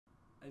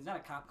Is that a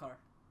cop car?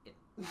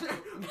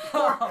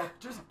 No.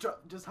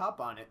 Just hop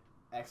on it.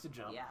 X to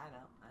jump. Yeah, I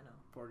know.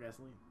 Pour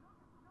gasoline.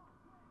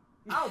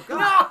 Oh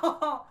God!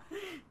 No!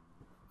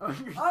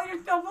 Oh, you're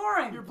still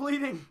pouring. You're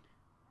bleeding.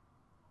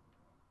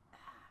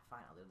 Fine,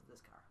 I'll do it with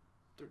this car.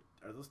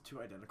 Are those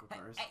two identical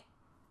cars? Hey,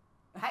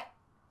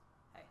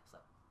 what's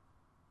up?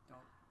 Oh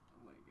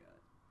my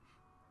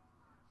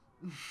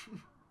God.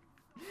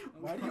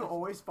 Why do you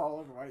always fall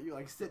over? Why don't you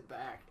like sit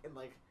back and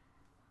like?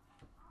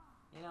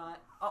 You know what?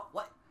 Oh,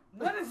 what?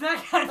 What is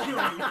that guy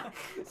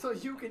doing? So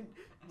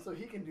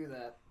he can do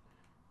that.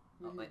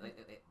 Oh, wait.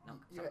 No,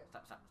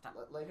 stop.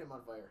 Light him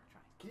on fire.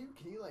 Try.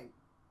 Can you like?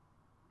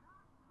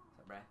 What's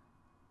up, Brad?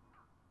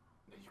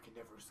 No, you can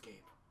never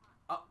escape.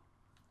 Oh.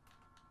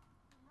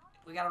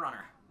 We got a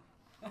runner.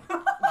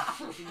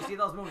 Did you see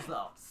those moves,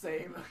 though?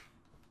 Same.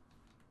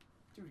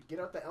 Dude, get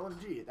out the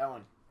LMG. That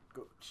one.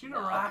 Go. Shoot a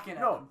rocket at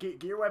him. No,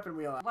 get your weapon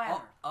wheel out.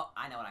 Ladder. Oh,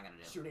 I know what I'm gonna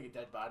do. Shooting a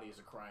dead body is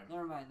a crime.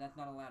 Never mind, that's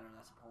not a ladder,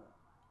 that's a pole.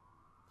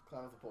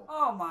 Climb with the pole.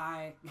 Oh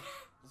my.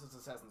 This is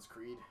Assassin's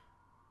Creed.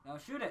 No,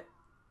 shoot it.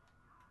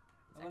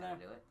 Is that gonna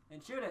do it?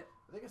 And shoot it.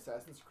 I think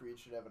Assassin's Creed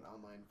should have an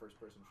online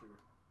first-person shooter.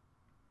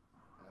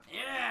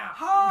 Yeah!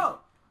 Oh!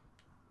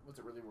 Was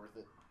it really worth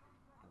it?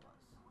 It was.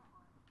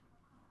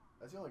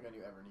 That's the only gun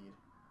you ever need.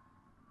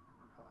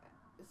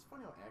 It's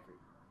funny how accurate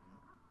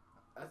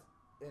you are. That's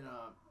in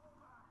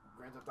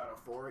Grand Theft Auto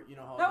 4. You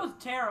know how that was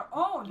terrible.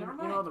 Oh, never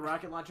mind. You know the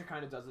rocket launcher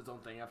kind of does its own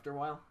thing after a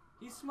while.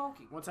 He's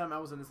smoking. One time I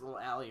was in this little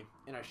alley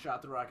and I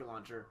shot the rocket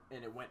launcher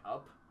and it went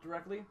up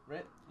directly,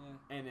 right?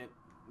 Yeah. And it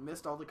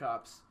missed all the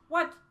cops.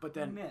 What? But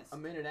then missed. a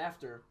minute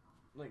after,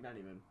 like not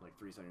even like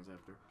 3 seconds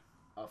after,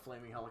 a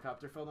flaming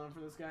helicopter fell down for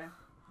this guy.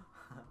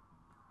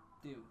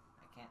 Dude,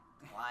 I can't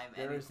climb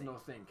There anything. is no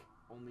think,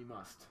 only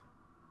must.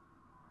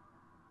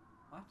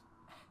 what?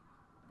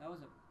 That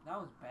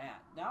was bad.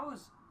 That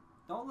was.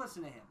 Don't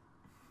listen to him.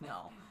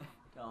 No,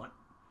 don't.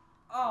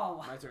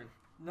 Oh. My turn.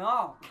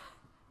 No.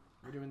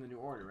 We're doing the new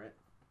order, right?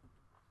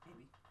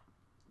 Maybe.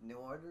 New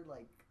Order,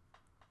 like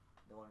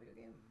the one video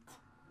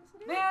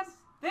game. Man,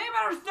 they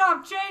better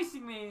stop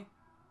chasing me.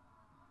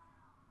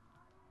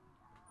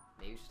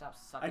 Maybe you should stop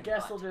sucking. I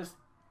guess butt. they'll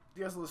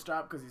just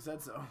stop because he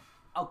said so.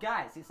 Oh,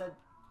 guys, he said,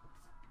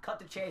 cut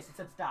the chase. He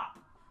said stop.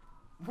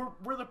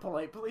 We're the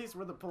polite police.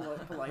 We're the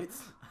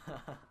polites.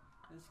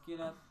 Let's get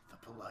up. The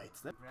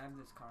polites. Grab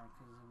this car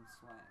because it was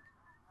swag.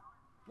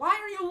 Why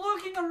are you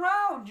looking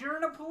around? You're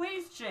in a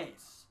police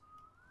chase.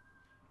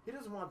 He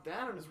doesn't want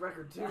that on his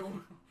record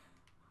too.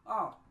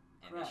 Oh.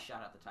 And crap. he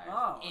shot out the tires.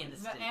 Oh. Is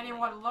Instantly.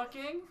 anyone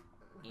looking?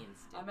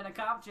 Instantly. I'm in a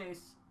cop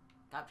chase.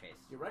 Cop chase.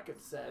 Your record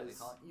What do says we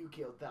call it? you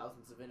killed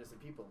thousands of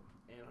innocent people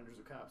and hundreds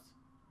of cops.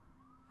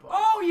 But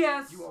Oh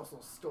yes. you also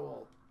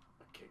stole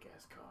a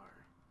kick-ass car.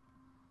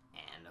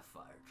 And a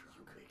fire truck.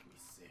 You make me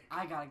sick.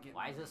 I gotta get.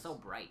 Why is it so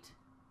bright?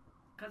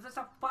 Because it's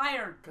a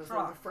fire Because they're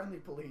truck. the friendly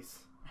police.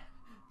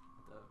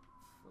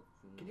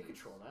 The Can you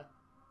control that?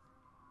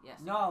 Yes.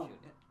 No.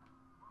 Shoot it.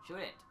 Shoot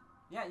it.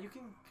 Yeah, you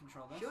can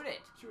control this. Shoot it.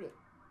 Shoot it.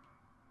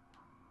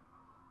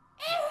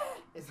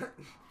 Is that?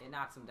 It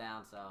knocks him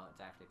down, so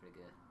it's actually pretty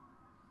good.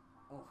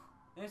 Oh,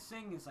 this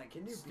thing is like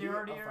Can you be a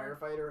sturdier.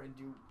 firefighter and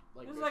do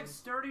like? This is like missions?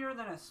 sturdier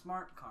than a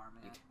smart car,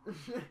 man.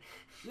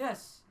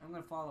 Yes, I'm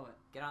gonna follow it.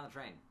 Get on the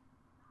train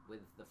with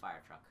the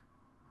fire truck.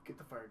 Get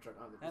the fire truck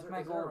on the. That's is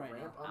my there goal a right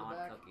ramp now. on I the want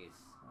back? cookies.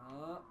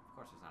 Oh, Of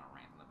course there's not a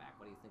ramp on the back.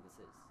 What do you think this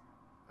is?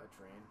 A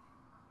train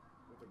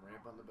with a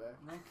ramp on the back.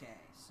 okay.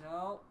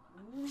 So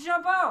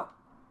jump out.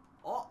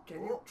 Oh,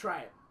 Can you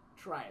try it?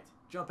 Try it.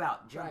 jump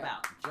out? Jump Try it.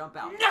 out. Jump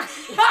out.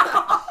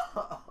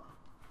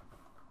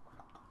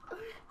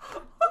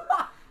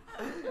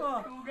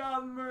 Who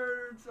got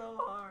murdered so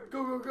hard?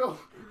 Go, go, go.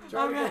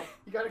 Try it Okay. again.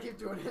 You gotta keep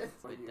doing it.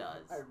 It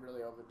does. I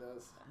really hope it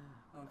does.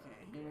 Okay,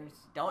 here's.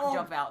 Don't Oh,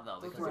 jump out though,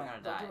 Don't because do you're it-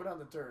 gonna die. Don't do it on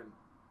the turn.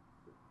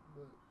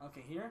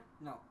 Okay, here?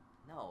 No.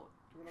 No.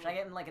 Do it on Should I the-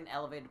 get in like an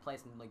elevated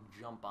place and like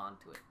jump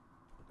onto it?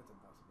 That's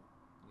impossible.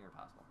 You're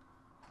impossible.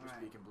 You're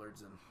Alright. speaking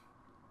blurts and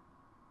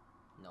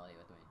No idea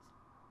what that means.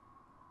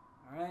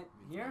 Alright,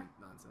 here?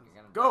 nonsense.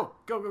 You're gonna Go,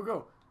 go, go,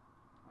 go.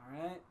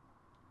 Alright.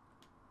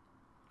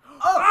 Oh!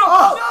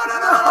 No, no,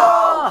 no, no!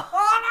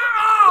 Oh, no!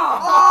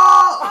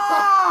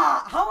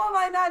 Ah! How am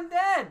I not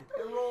dead?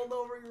 It rolled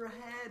over your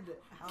head.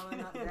 How am I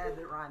not dead?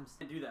 It rhymes.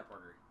 Do that,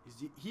 Porker.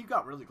 He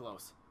got really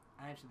close.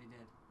 I actually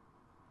did.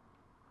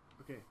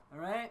 Okay.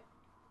 Alright?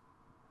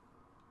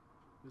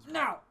 This-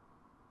 Now!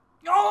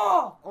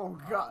 Oh! Oh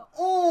god.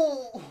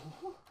 Oh!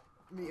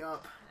 Me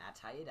up. That's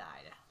how you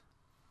died.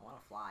 I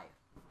want to fly.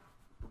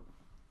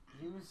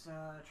 Use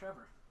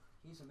Trevor.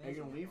 He's amazing. Are you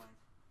gonna at leave? flying.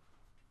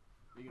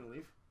 Are you gonna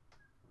leave?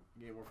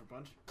 You get more for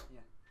punch?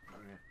 Yeah.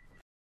 Okay.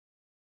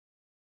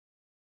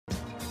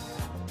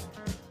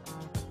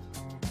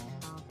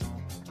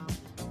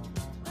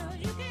 Well,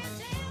 you can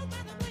tell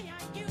by the way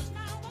I use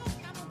my walk,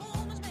 I'm a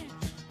woman's man.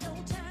 No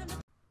time to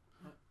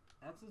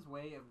That's his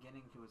way of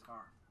getting to his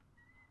car.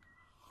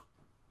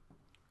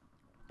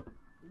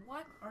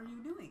 What are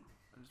you doing?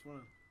 I just wanna.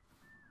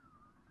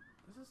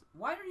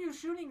 Why are you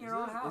shooting your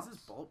own house? Is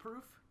this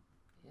bulletproof?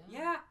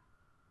 Yeah.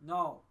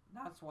 No,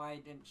 that's why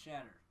it didn't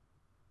shatter.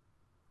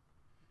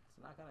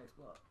 It's not gonna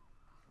explode.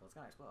 Well, it's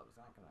gonna explode. It's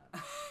not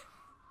gonna.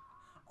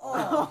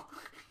 Oh,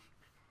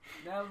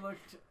 that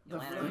looked You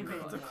landed really in a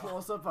painful. The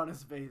close up on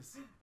his face.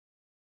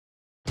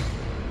 You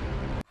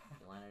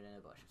landed in a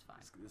bush. It's fine.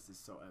 This is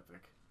so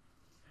epic.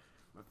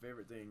 My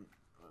favorite thing.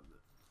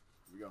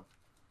 Here we go.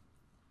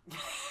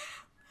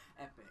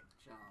 Epic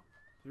jump.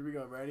 Here we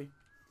go. Ready?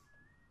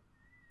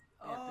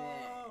 Epic.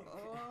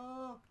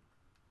 Oh.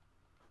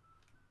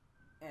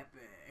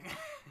 Epic.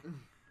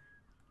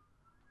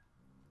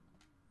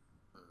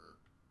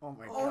 Oh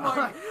my Oh god.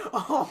 my-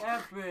 Oh.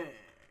 Epic.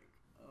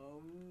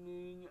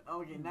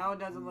 Okay, now it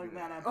doesn't look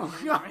that epic. Oh,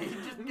 anymore. God. He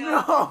just got-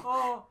 No.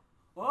 Oh.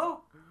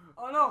 Oh.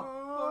 Oh no.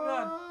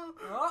 Oh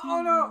god.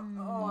 Oh no.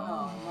 Oh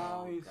no.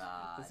 Now he's.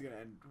 God. This is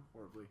gonna end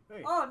horribly.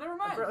 Hey. Oh, never I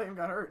mind. barely even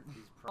got hurt.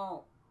 He's pro-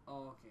 Oh.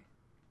 Oh, okay.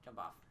 Jump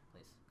off,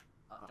 please.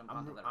 Jump I'm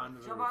onto the onto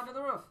roof. the Jump roof. onto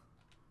the roof.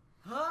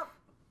 Huh?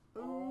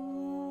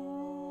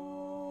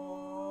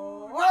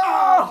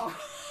 Oh.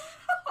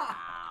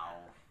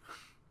 Ow.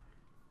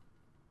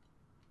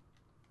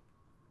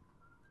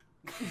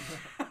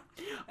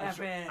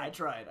 Epic. I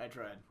tried.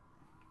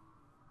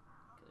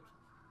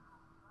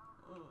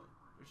 Good.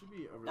 There should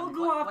be a really. Don't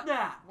go off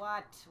that.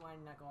 What? Why did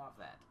you not go off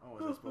that? Oh,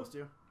 is it supposed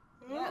to?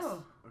 Yes.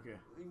 Oh. Okay.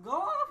 Go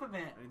off a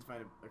bit. I need to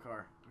find a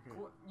car. Okay.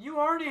 You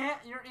already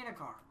you're in a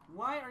car.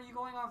 Why are you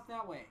going off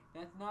that way?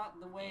 That's not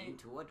the way.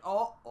 Into it.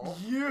 Oh. Oh.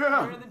 You're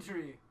Yeah. in the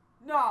tree.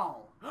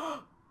 No.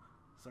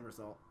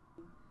 Somersault.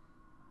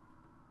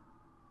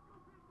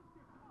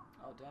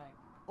 Oh dang.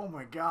 Oh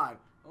my god.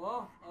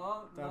 Oh.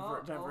 Oh. Time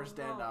no. for oh, a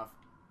standoff. No.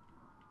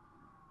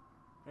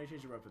 How do you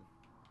change your weapon?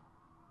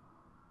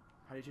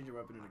 How do you change your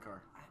weapon in a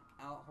car?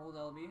 I'll hold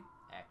LB.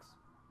 X.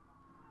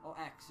 Oh,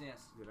 X. Yes.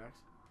 Is it X?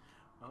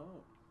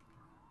 Oh.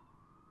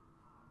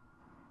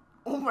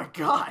 Oh my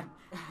god!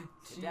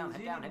 Hit down.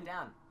 Hit down. Hit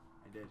down.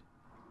 I did.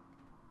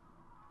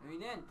 No, you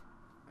didn't.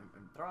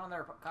 I'm, Throw on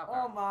their cop Oh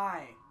car.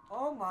 my.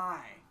 Oh my.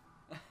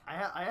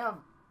 I have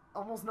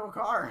almost no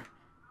car.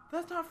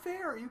 That's not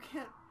fair. You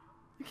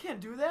can't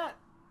do that.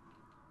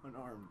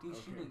 Unarmed. He's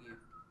okay. shooting you.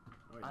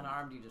 Oh, he's not.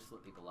 Unarmed, you just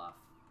flip people off.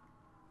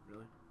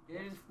 Really?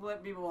 You just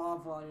flip people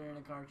off while you're in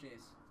a car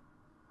chase.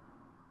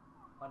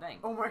 Oh dang.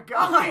 Oh my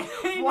god!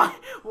 my-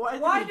 Why?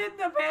 Why did? did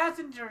the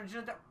passenger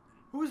just?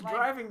 Who's like-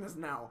 driving this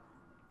now?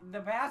 The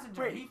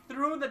passenger. Wait. He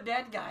threw the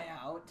dead guy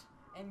out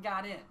and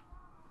got in.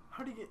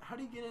 How do you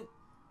get it?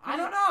 I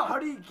don't know. How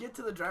do you get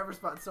to the driver's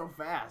spot so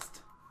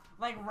fast?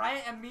 Like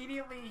right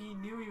immediately, he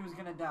knew he was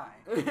gonna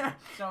die.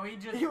 So he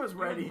just He was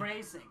ready.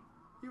 bracing.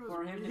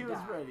 For him to he was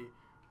die. ready.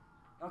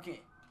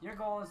 Okay, your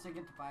goal is to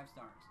get to 5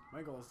 stars.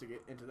 My goal is to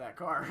get into that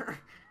car.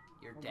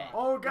 You're Oh, dead. God.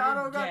 Oh god!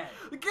 You're Oh god!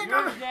 dead. Get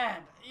You're going. dead.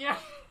 Yeah.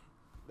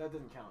 That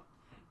didn't count.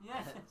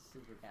 Yes.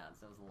 Super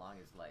counts. That was the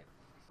longest life.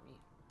 Me.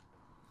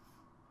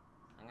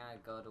 I'm gonna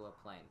go to a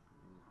plane.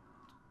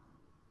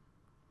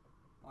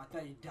 Oh, I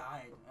thought you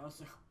died. I was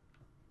like,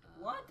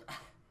 what?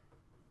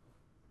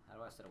 How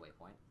do I set a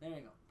waypoint? There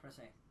you go. Press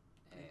A.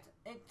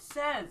 A. It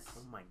says.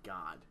 Oh my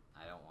god!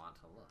 I don't want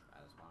to look.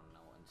 I just want to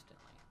know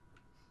instantly.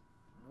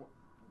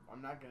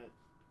 I'm not gonna.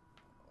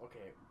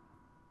 Okay.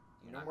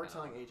 You're No not more gonna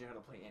telling look. AJ how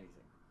to play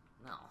anything.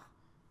 No.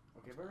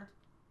 Okay, Burger?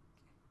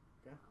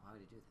 Why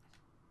would you do that?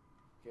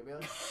 Okay,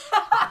 Bailey?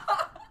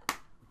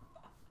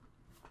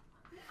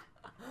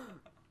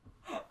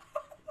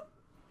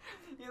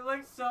 He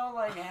looks so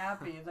like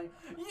happy. It's like,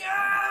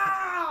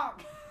 yeah!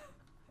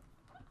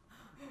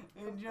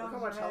 It Look jumps how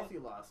much right- health you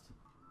lost.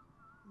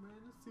 Man,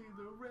 I see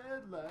the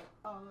red light.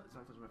 All I,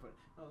 sorry, I touched my foot.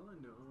 All I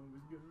know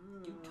is good.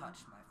 You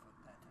touched my foot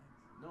that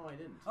time. No, I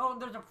didn't. Oh,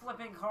 there's a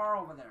flipping car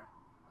over there.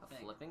 A Thing.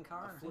 flipping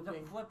car? There's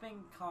a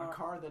flipping car. A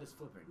car that is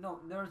flipping. No,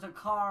 there's a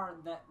car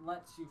that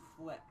lets you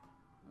flip.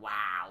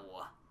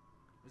 Wow.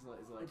 Is it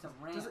like? It's a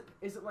ramp.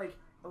 Is it like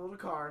a little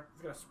car?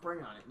 It's got a spring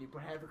on it, and you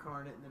put half your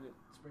car in it, and then it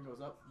spring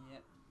goes up.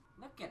 Yep.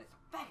 Look at it,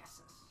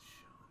 Pegasus.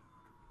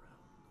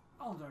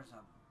 Oh,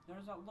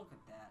 there's a look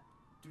at that.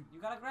 Dude.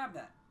 You gotta grab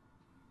that.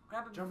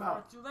 Grab it Jump before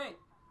out. it's too late.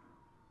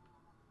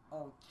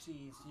 Oh,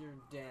 jeez, you're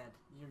dead.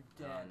 You're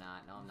No, dead. I'm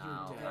not. No, You're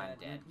no. dead. I'm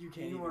dead. You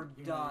can't You even. are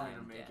You're done. not even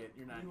gonna make it.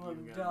 You're not You are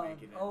even gonna done.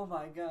 make it in. Oh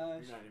my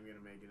gosh. You're not even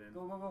gonna make it in.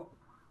 Go, go, go.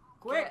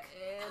 Quick!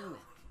 Get in.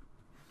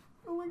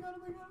 Oh my god!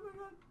 Oh my god! Oh my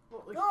god!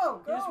 Well, like,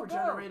 Go, he just go, go.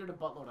 regenerated a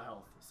buttload of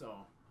health, so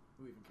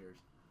who even cares?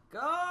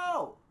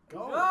 Go!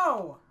 Go!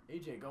 Go!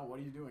 AJ, go! What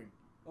are you doing?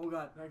 Oh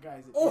god. That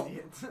guy's an Oh!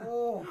 idiot.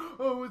 Oh!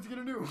 Oh, what's he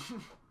gonna do?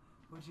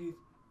 Oh jeez.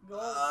 Go!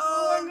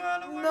 Oh my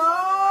god! Oh my no!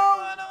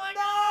 god! Oh my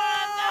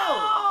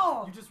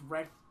god! No! You just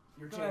wrecked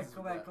your Go chances. back!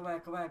 Go with back! that. Go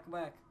back! Go back! Go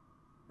back!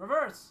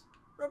 Reverse!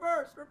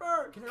 Reverse!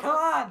 Reverse! Can Come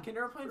on! Can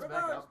airplanes back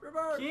Reverse, up?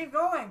 reverse. Keep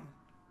going!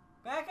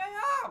 Backing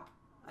up!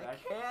 I Back-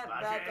 can't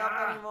back back it up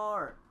up.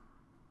 anymore.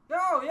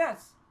 No!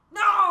 Yes!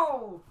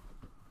 No!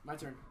 My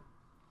turn.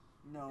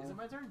 No. Is it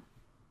my turn?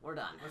 We're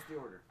done. What's the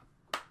order?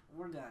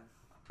 We're done.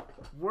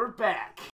 We're back.